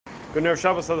Good Erev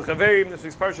Shabbos Chaverim. This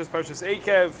week's Parshas, Parshas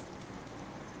Eikev.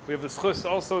 We have the schus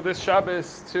also this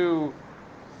Shabbos to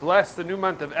bless the new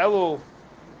month of Elul,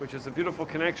 which is a beautiful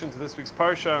connection to this week's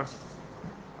Parsha.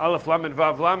 Aleph Lamed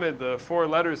Vav Lamed, the four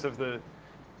letters of the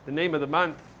name of the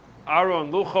month.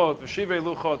 Aaron Luchot, V'Shivei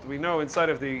Luchot. We know inside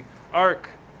of the Ark,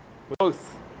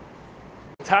 both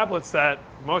tablets that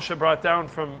Moshe brought down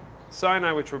from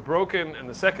Sinai, which were broken, and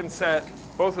the second set,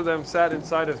 both of them sat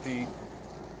inside of the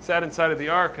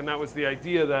Ark, and that was the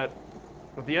idea that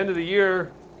at the end of the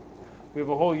year, we have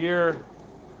a whole year,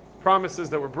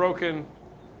 promises that were broken,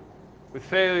 with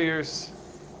failures,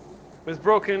 with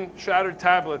broken, shattered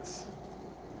tablets.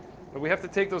 But we have to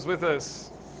take those with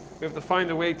us. We have to find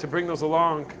a way to bring those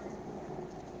along,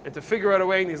 and to figure out a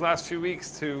way in these last few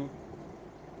weeks to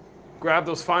grab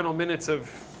those final minutes of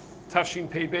Tafshin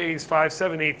Pei Beis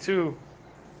 5782.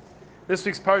 This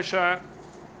week's Parsha,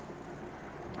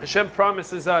 Hashem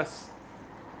promises us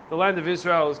the land of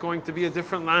Israel is going to be a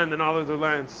different land than all other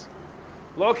lands.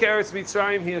 Lo Ke'eretz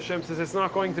Mitzrayim, Hashem says it's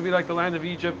not going to be like the land of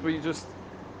Egypt where you just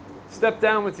step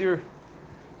down with your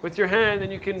hand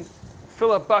and you can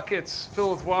fill up buckets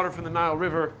filled with water from the Nile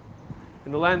River.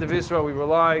 In the land of Israel, we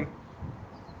rely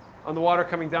on the water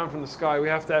coming down from the sky. We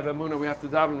have to have emunah, we have to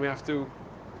daven, we have to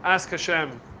ask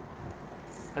Hashem,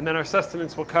 and then our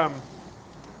sustenance will come.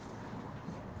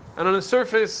 And on the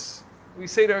surface, we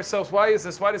say to ourselves, why is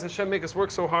this? Why does Hashem make us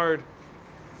work so hard?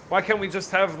 Why can't we just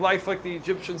have life like the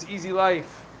Egyptians, easy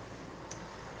life?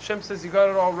 Hashem says, you got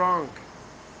it all wrong.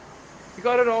 You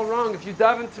got it all wrong. If you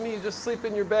daven to me, you just sleep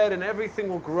in your bed and everything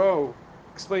will grow,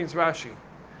 explains Rashi.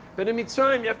 But in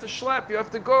Mitzrayim, you have to schlep, you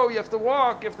have to go, you have to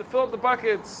walk, you have to fill up the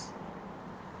buckets.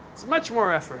 It's much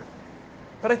more effort.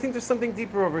 But I think there's something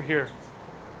deeper over here.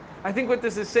 I think what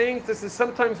this is saying, this is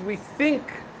sometimes we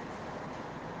think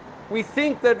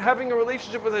that having a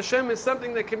relationship with Hashem is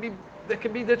something that can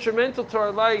be detrimental to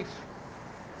our life.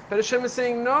 But Hashem is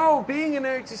saying, no, being in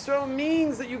Eretz Yisrael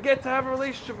means that you get to have a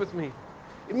relationship with me.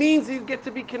 It means that you get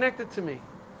to be connected to me.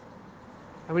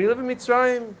 And when you live in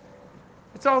Mitzrayim,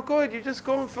 it's all good. You just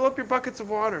go and fill up your buckets of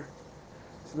water.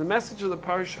 So the message of the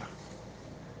Parsha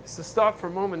is to stop for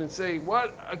a moment and say,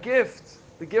 what a gift.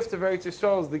 The gift of Eretz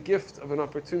Yisrael is the gift of an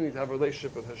opportunity to have a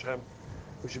relationship with Hashem.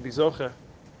 We should be zocheh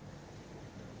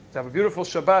to have a beautiful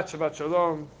Shabbat, Shabbat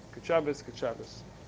Shalom, Good Shabbos, Good Shabbos.